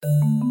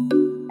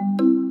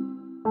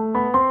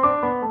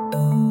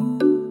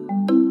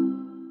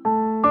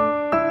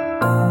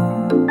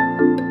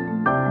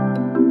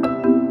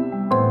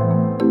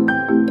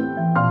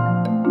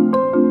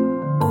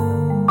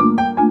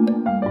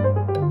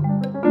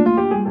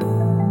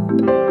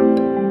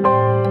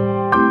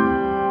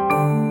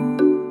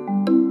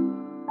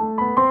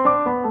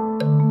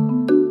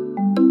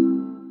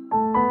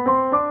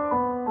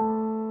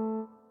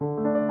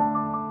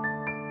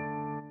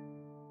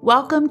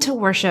Welcome to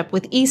worship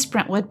with East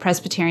Brentwood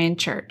Presbyterian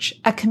Church,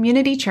 a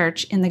community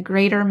church in the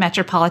greater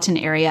metropolitan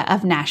area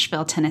of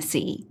Nashville,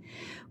 Tennessee.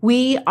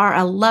 We are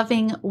a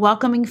loving,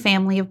 welcoming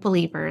family of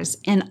believers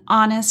in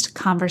honest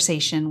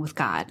conversation with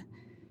God.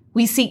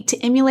 We seek to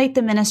emulate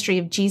the ministry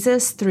of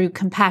Jesus through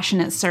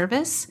compassionate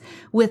service,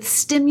 with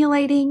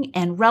stimulating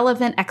and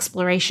relevant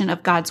exploration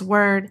of God's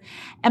Word,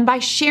 and by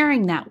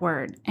sharing that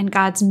Word and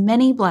God's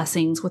many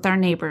blessings with our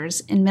neighbors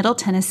in Middle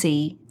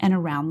Tennessee and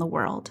around the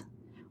world.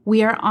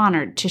 We are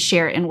honored to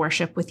share in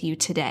worship with you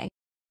today.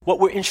 What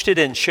we're interested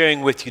in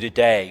sharing with you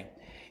today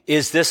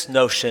is this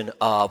notion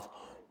of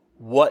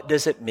what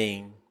does it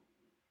mean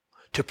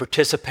to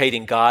participate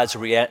in God's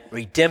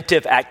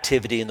redemptive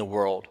activity in the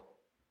world.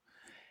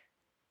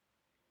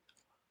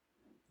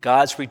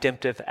 God's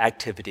redemptive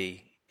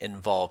activity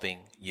involving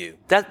you.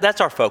 That's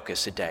our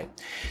focus today.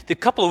 A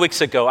couple of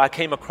weeks ago, I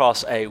came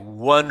across a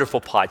wonderful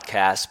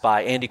podcast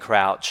by Andy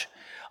Crouch,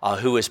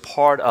 who is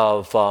part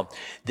of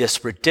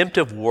this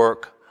redemptive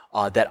work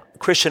that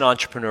Christian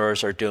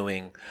entrepreneurs are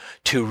doing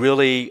to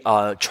really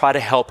try to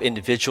help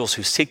individuals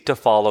who seek to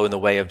follow in the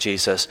way of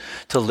Jesus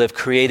to live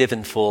creative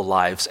and full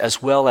lives,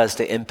 as well as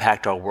to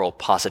impact our world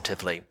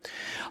positively.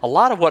 A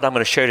lot of what I'm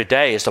going to share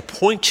today is to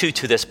point you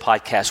to this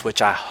podcast,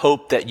 which I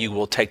hope that you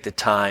will take the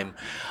time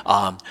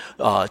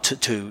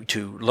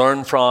to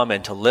learn from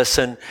and to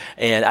listen,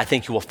 and I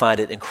think you will find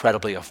it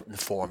incredibly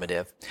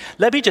informative.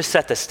 Let me just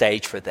set the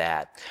stage for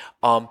that.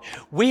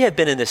 We have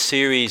been in this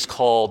series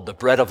called the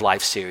Bread of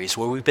Life series,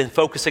 where we've been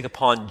focusing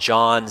upon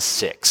John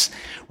 6,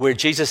 where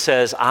Jesus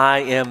says, I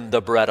am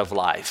the bread of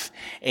life.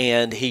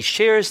 And he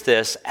shares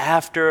this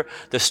after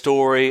the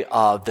story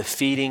of the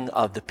feeding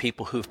of the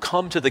people who've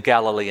come to the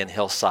Galilean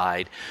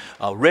hillside,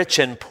 rich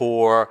and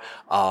poor,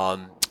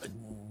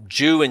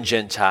 Jew and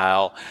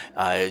Gentile,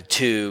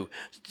 to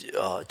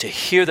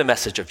hear the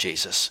message of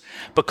Jesus.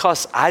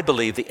 Because I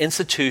believe the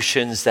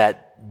institutions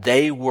that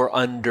they were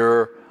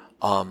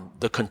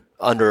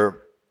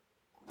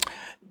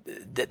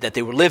that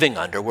they were living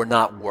under were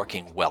not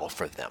working well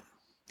for them.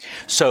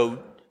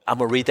 So I'm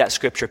going to read that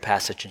scripture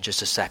passage in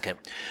just a second.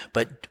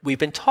 But we've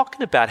been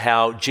talking about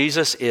how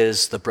Jesus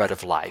is the bread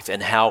of life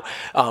and how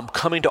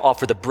coming to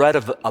offer the bread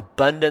of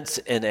abundance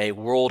in a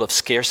world of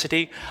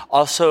scarcity,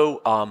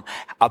 also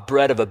a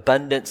bread of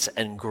abundance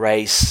and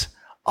grace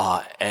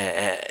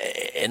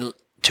and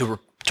to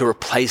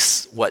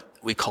replace what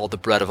we call the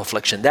bread of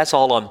affliction. That's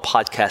all on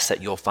podcasts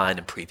that you'll find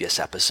in previous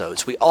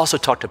episodes. We also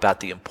talked about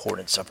the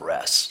importance of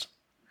rest.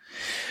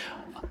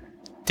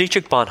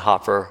 Dietrich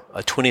Bonhoeffer,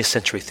 a 20th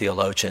century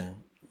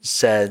theologian,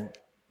 said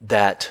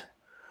that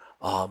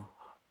when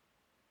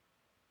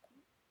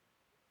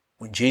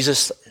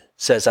Jesus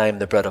says, I am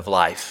the bread of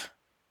life,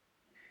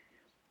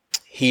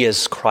 he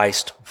is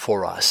Christ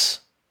for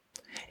us.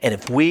 And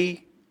if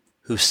we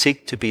who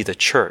seek to be the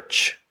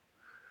church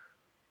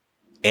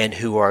and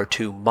who are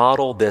to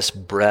model this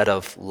bread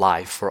of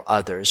life for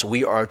others,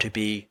 we are to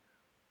be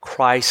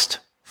Christ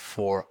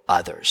for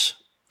others.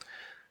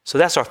 So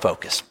that's our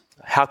focus.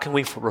 How can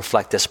we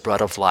reflect this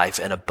bread of life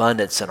and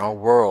abundance in our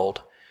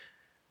world,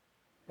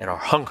 in our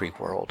hungry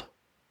world,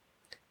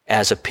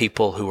 as a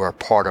people who are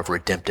part of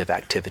redemptive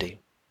activity?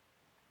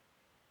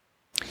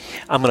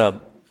 In a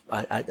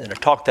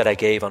talk that I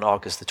gave on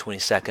August the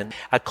 22nd,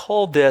 I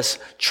called this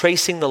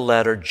Tracing the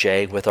Letter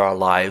J with Our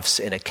Lives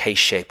in a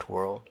K-Shaped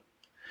World.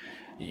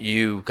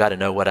 You got to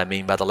know what I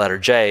mean by the letter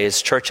J.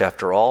 It's church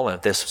after all, and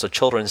if this was a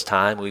children's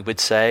time, we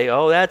would say,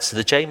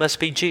 the J must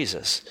be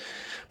Jesus.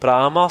 But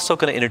I'm also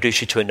going to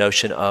introduce you to a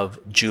notion of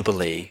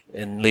Jubilee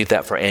and leave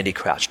that for Andy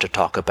Crouch to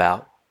talk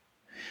about.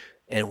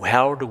 And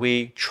how do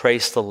we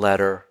trace the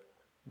letter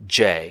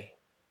J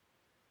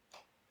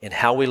in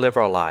how we live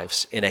our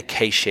lives in a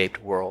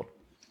K-shaped world?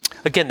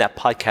 Again, that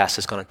podcast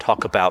is going to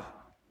talk about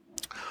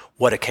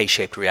what a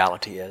K-shaped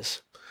reality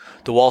is.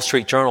 The Wall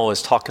Street Journal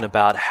is talking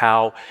about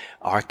how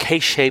our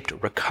K-shaped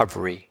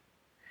recovery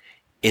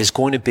is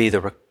going to be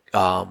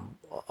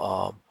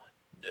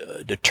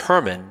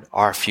determine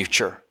our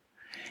future.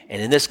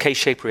 And in this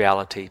K-shaped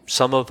reality,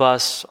 some of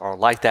us are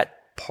like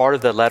that part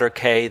of the letter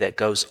K that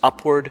goes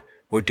upward.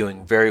 We're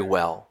doing very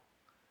well.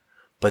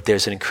 But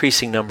there's an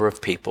increasing number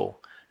of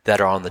people that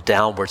are on the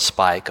downward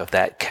spike of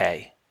that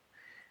K.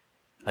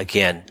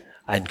 Again,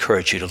 I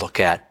encourage you to look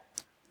at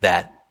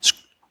that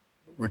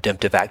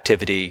redemptive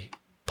activity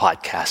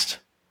podcast.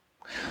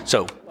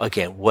 So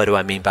again, what do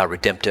I mean by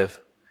redemptive?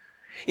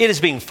 It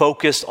is being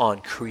focused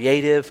on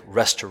creative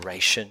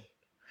restoration.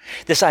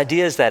 This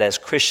idea is that as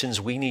Christians,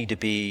 we need to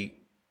be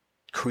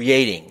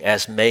creating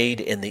as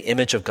made in the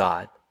image of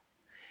God.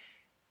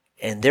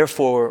 And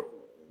therefore,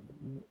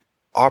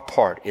 our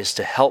part is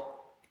to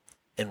help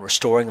in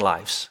restoring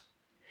lives,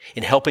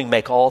 in helping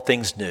make all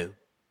things new.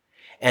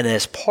 And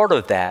as part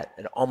of that,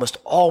 it almost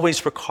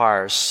always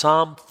requires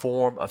some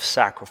form of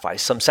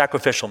sacrifice, some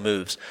sacrificial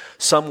moves,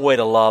 some way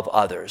to love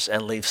others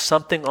and leave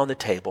something on the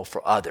table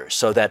for others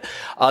so that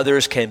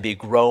others can be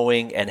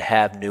growing and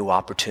have new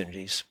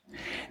opportunities.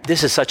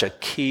 This is such a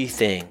key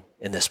thing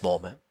in this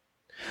moment.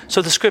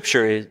 So the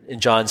scripture is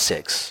in John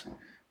 6.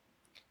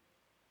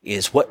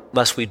 is, what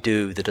must we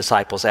do, the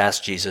disciples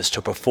asked Jesus,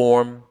 to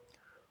perform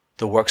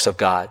the works of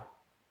God?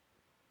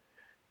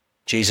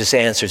 Jesus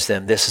answers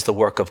them, this is the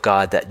work of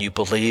God, that you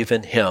believe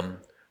in him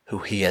who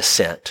he has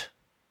sent.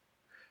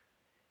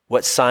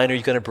 What sign are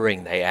you going to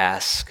bring, they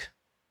ask.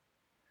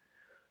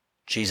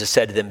 Jesus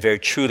said to them, very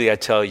truly I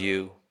tell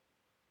you,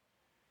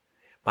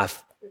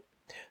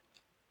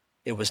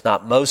 it was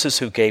not Moses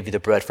who gave you the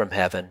bread from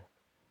heaven,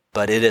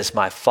 but it is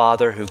my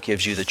Father who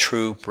gives you the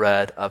true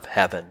bread of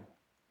heaven.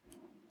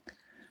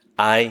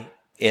 I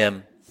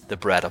am the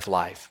bread of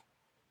life.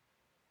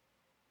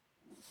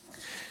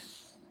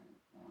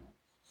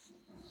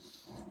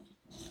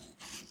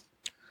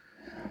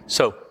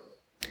 So,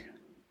 I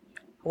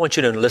want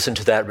you to listen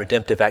to that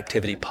Redemptive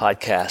Activity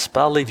podcast,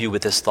 but I'll leave you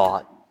with this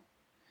thought.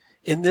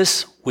 In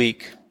this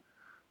week,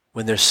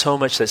 when there's so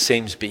much that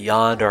seems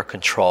beyond our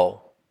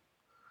control,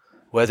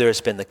 whether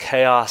it's been the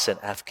chaos in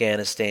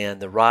Afghanistan,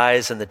 the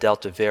rise in the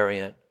Delta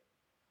variant,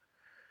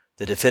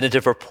 the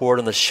definitive report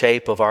on the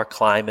shape of our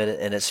climate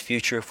and its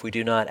future if we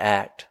do not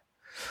act,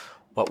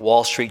 what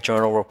Wall Street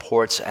Journal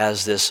reports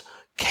as this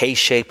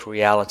K-shaped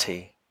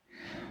reality,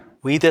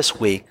 we this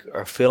week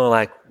are feeling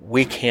like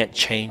we can't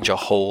change a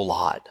whole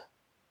lot.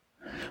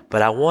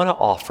 But I want to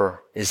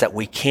offer is that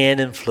we can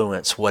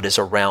influence what is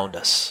around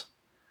us.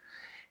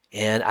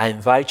 And I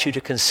invite you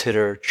to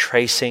consider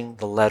tracing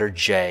the letter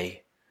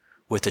J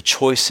with the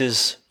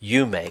choices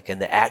you make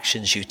and the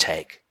actions you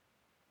take.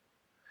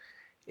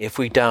 If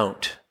we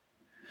don't,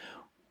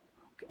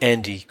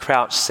 Andy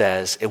Crouch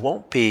says, it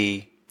won't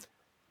be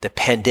the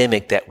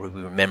pandemic that we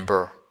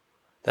remember,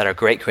 that our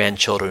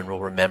great-grandchildren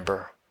will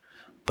remember,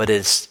 but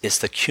it's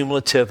the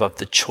cumulative of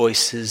the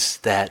choices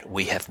that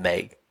we have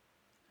made.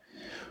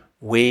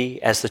 We,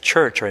 as the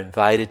church, are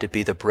invited to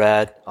be the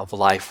bread of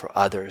life for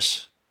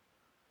others.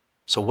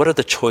 So what are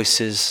the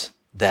choices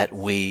that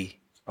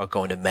we are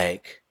going to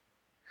make?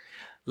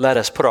 Let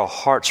us put our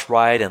hearts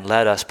right and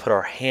let us put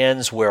our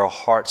hands where our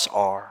hearts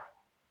are.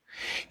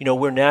 You know,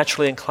 we're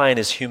naturally inclined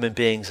as human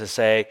beings to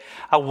say,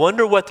 I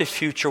wonder what the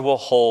future will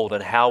hold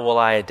and how will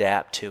I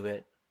adapt to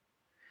it?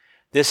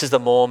 This is the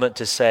moment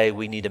to say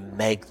we need to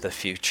make the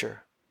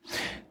future.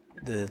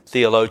 The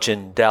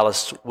theologian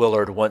Dallas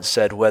Willard once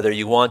said, whether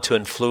you want to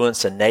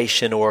influence a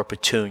nation or a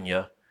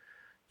petunia,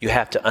 you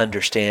have to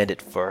understand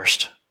it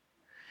first.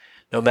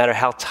 No matter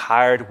how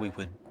tired we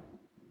would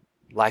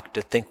like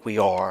to think we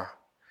are,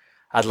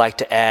 I'd like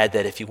to add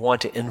that if you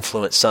want to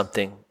influence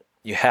something,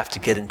 you have to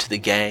get into the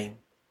game.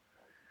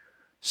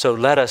 So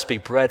let us be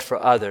bread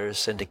for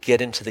others and to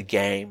get into the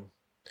game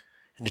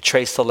and to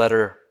trace the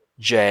letter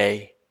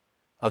J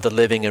of the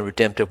living and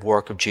redemptive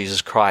work of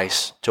Jesus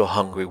Christ to a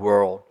hungry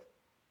world.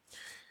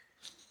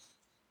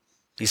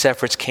 These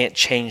efforts can't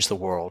change the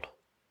world,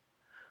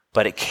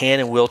 but it can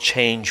and will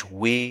change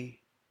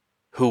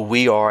who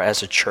we are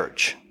as a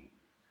church.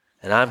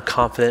 And I'm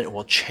confident it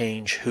will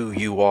change who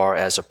you are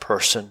as a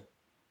person.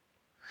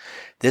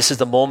 This is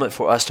the moment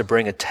for us to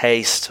bring a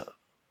taste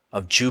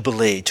of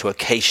Jubilee to a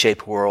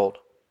K-shaped world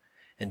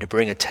and to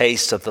bring a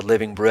taste of the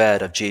living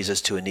bread of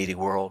Jesus to a needy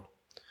world.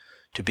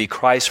 To be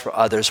Christ for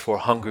others for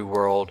a hungry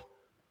world,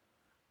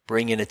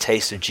 bringing a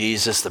taste of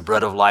Jesus, the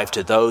bread of life,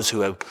 to those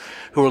who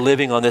are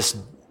living on this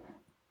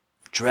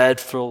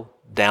dreadful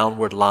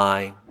downward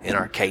line in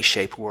our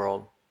K-shaped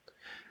world.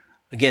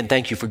 Again,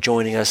 thank you for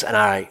joining us, and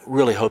I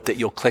really hope that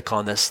you'll click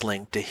on this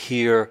link to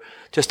hear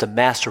just a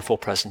masterful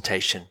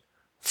presentation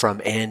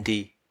from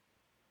Andy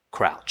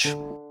Crouch.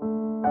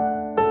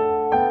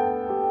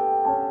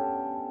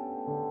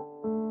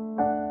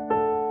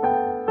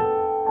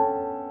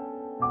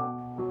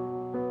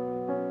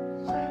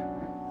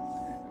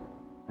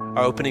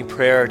 Our opening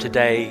prayer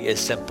today is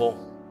simple.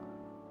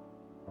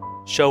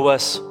 Show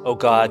us, O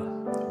God,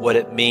 what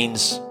it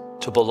means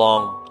to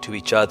belong to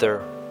each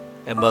other,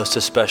 and most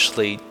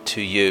especially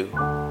to you.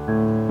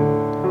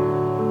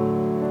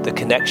 The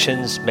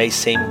connections may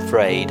seem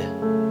frayed.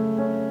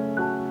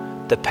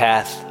 The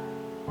path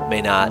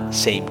may not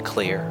seem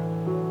clear.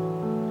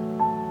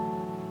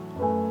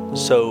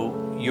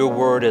 So your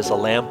word is a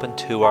lamp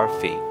unto our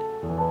feet.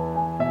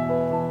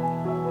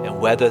 And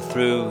whether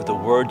through the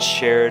words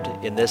shared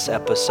in this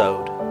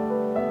episode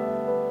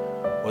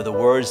or the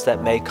words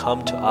that may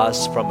come to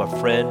us from a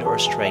friend or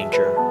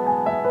stranger,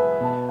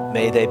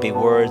 may they be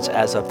words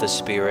as of the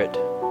Spirit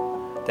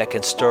that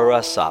can stir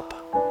us up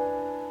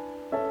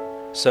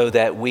so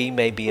that we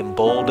may be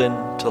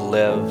emboldened to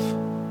live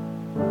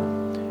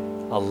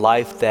a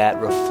life that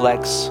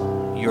reflects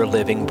your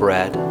living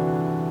bread.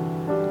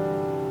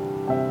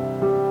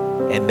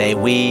 And may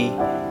we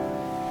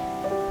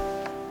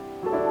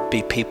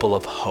be people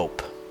of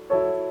hope.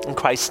 In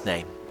Christ's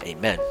name,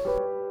 amen.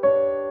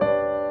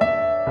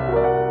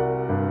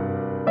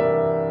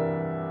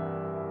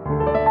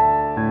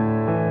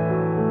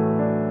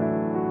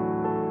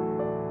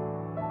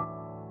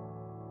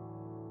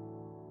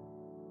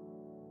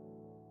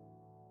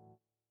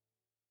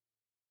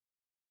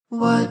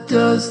 What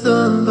does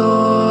the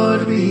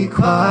Lord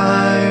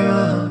require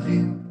of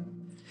you?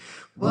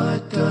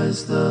 What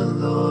does the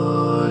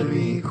Lord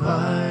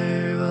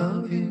require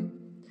of you?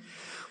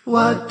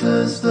 What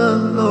does the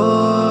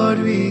Lord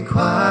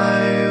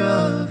require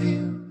of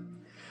you?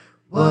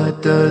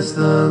 What does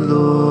the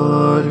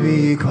Lord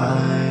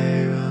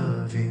require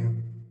of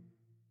you?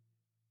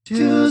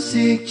 To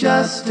seek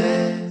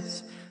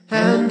justice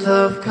and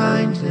love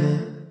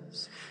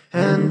kindness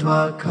and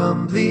walk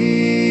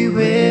humbly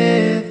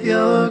with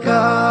your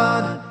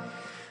God.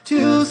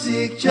 To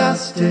seek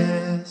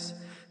justice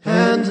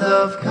and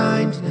love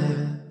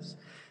kindness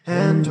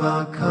and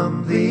walk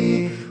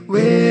humbly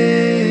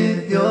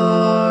with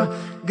your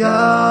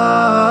God.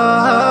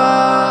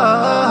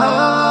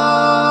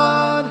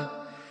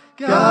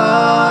 God.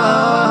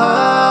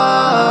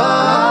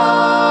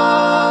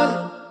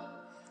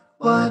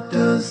 What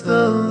does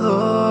the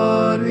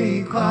Lord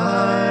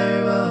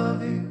require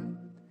of you?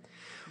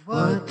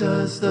 What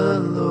does the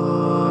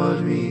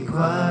Lord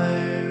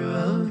require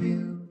of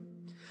you?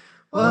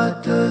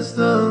 What does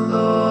the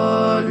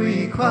Lord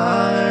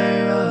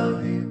require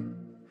of you?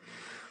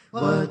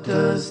 What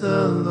does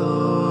the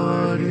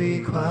Lord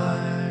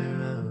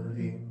require of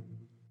you?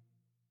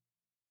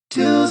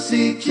 To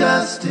seek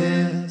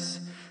justice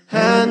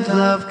and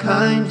love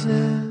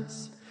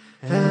kindness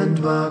and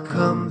walk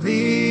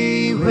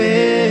humbly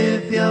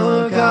with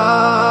your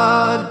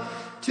God.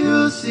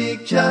 To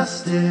seek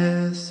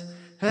justice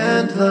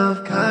and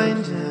love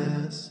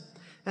kindness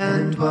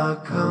and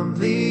walk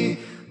humbly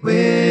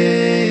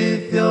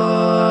with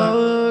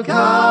your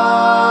God.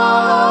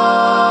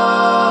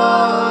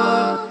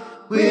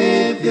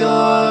 With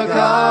your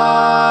God.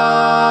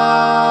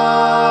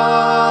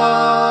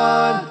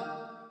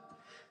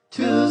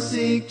 To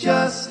seek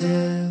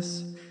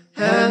justice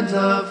and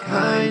love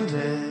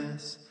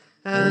kindness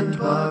and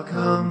walk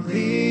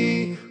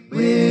humbly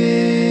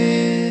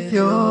with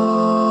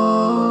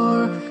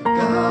your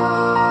God.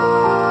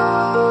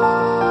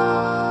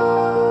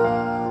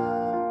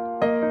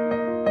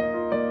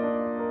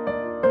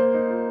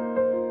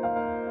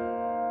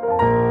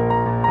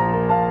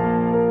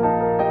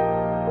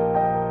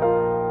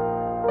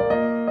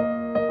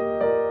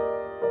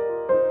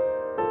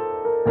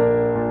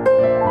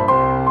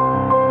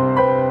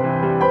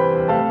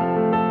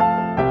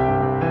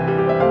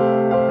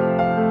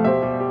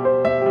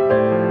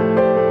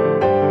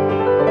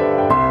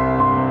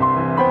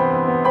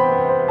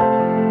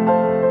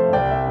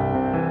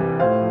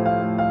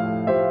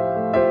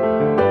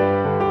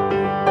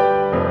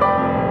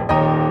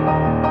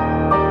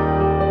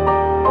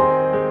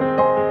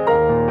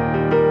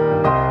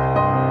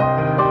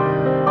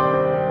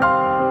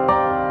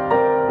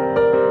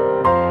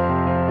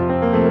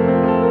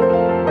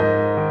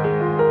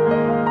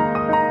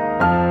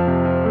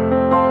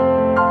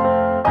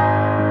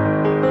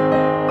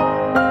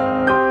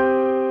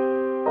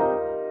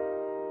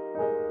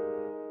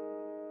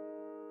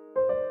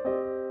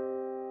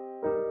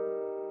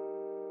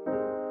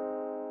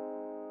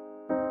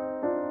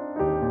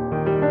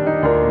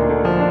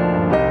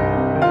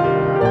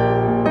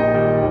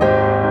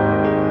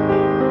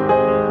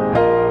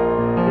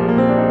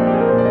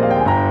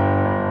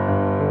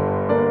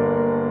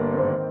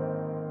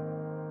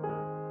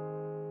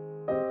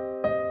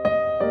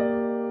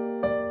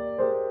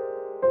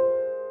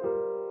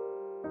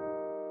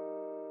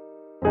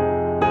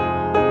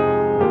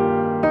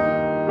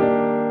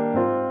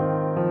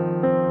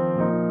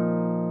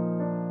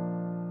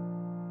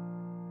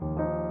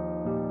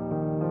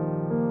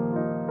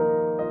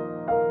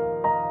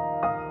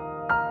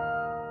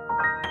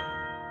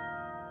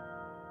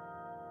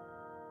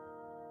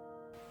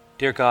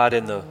 Dear God,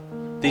 in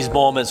these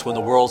moments when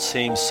the world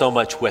seems so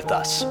much with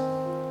us,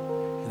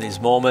 in these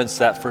moments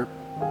that for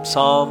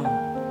some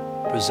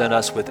present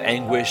us with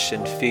anguish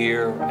and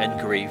fear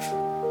and grief,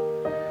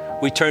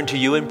 we turn to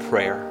you in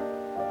prayer.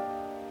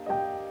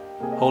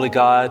 Holy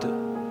God,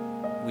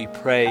 we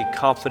pray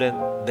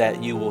confident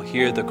that you will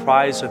hear the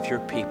cries of your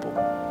people.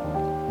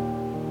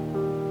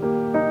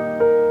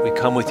 We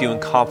come with you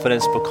in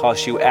confidence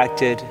because you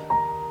acted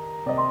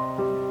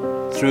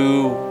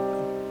through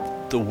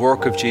the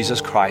work of Jesus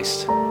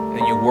Christ, and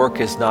your work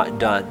is not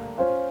done,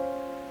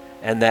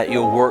 and that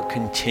your work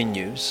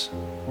continues,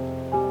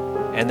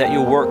 and that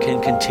your work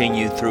can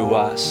continue through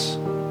us.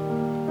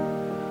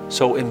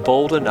 So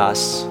embolden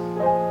us,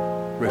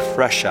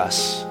 refresh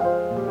us,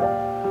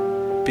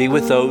 be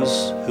with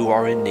those who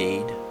are in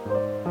need.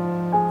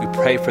 We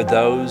pray for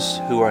those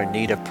who are in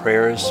need of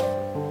prayers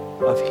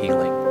of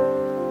healing.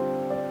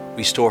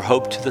 Restore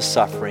hope to the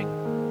suffering,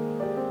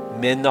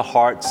 mend the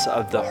hearts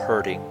of the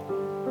hurting,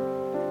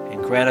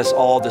 and grant us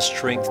all the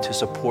strength to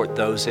support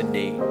those in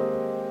need.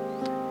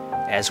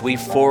 As we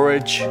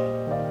forage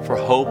for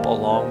hope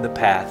along the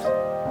path,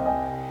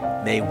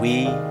 may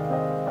we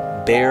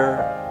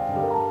bear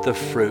the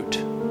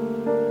fruit.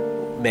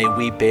 May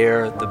we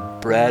bear the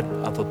bread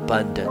of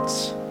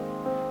abundance,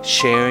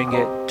 sharing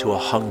it to a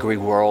hungry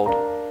world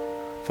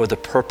for the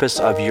purpose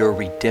of your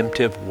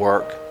redemptive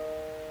work.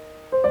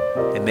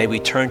 And may we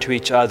turn to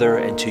each other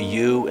and to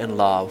you in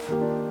love.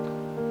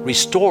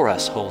 Restore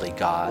us, Holy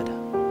God.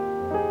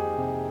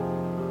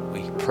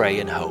 We pray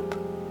in hope.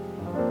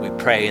 We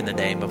pray in the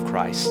name of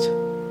Christ.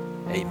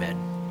 Amen.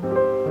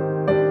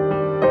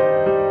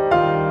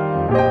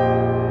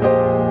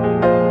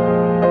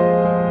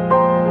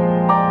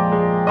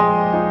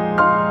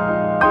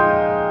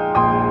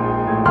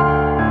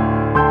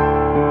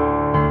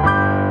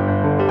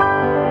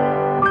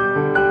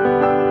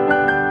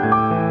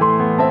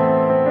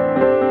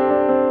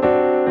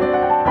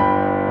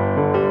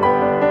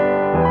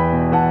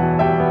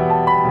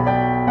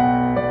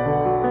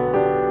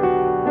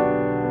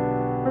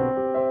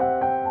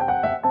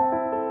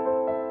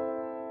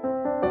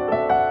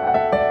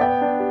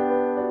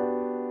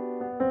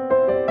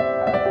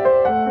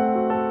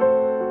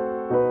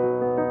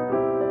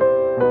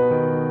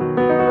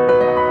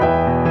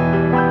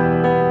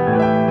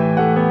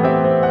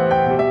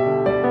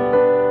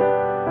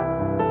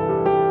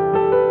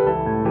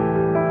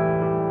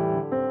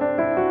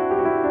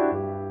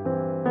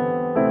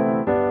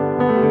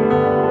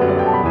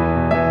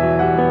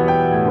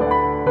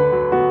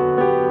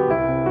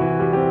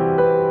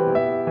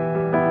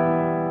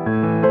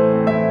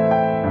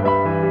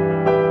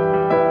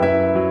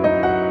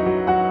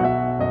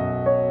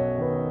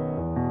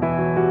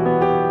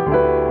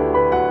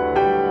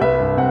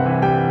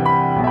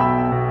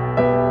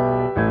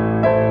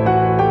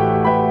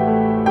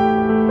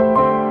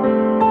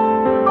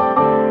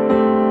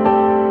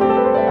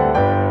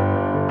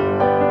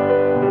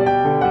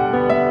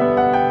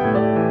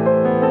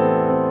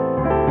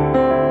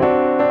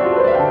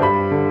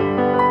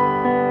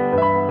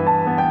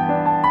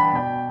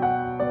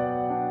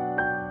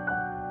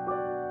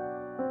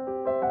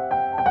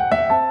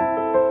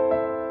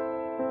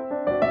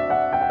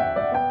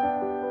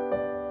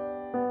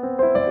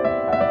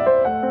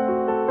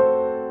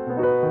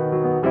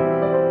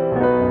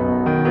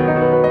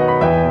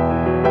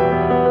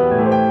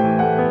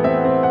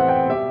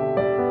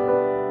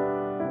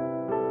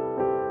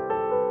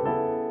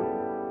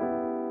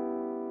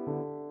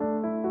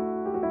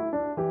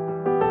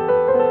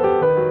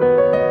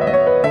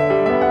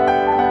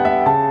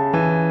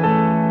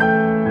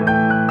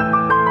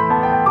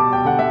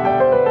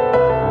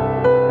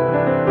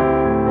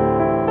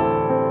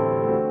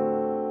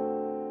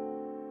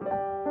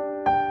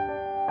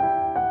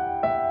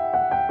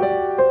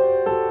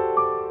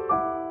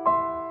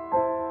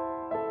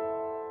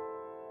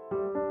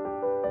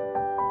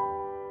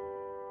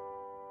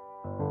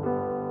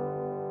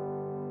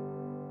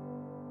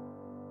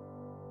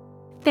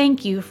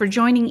 Thank you for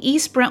joining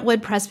East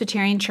Brentwood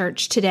Presbyterian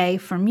Church today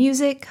for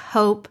music,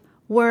 hope,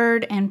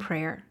 word, and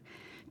prayer.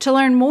 To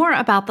learn more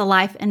about the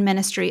life and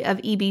ministry of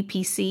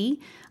EBPC,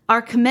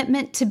 our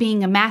commitment to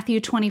being a Matthew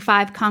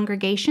 25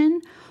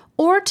 congregation,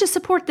 or to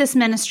support this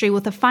ministry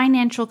with a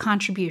financial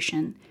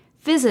contribution,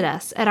 visit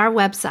us at our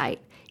website,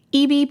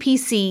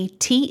 ebpctn.org,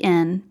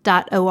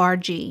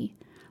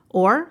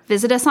 or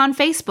visit us on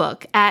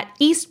Facebook at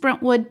East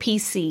Brentwood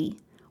PC,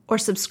 or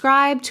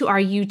subscribe to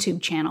our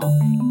YouTube channel,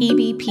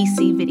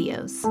 EBPC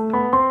Videos.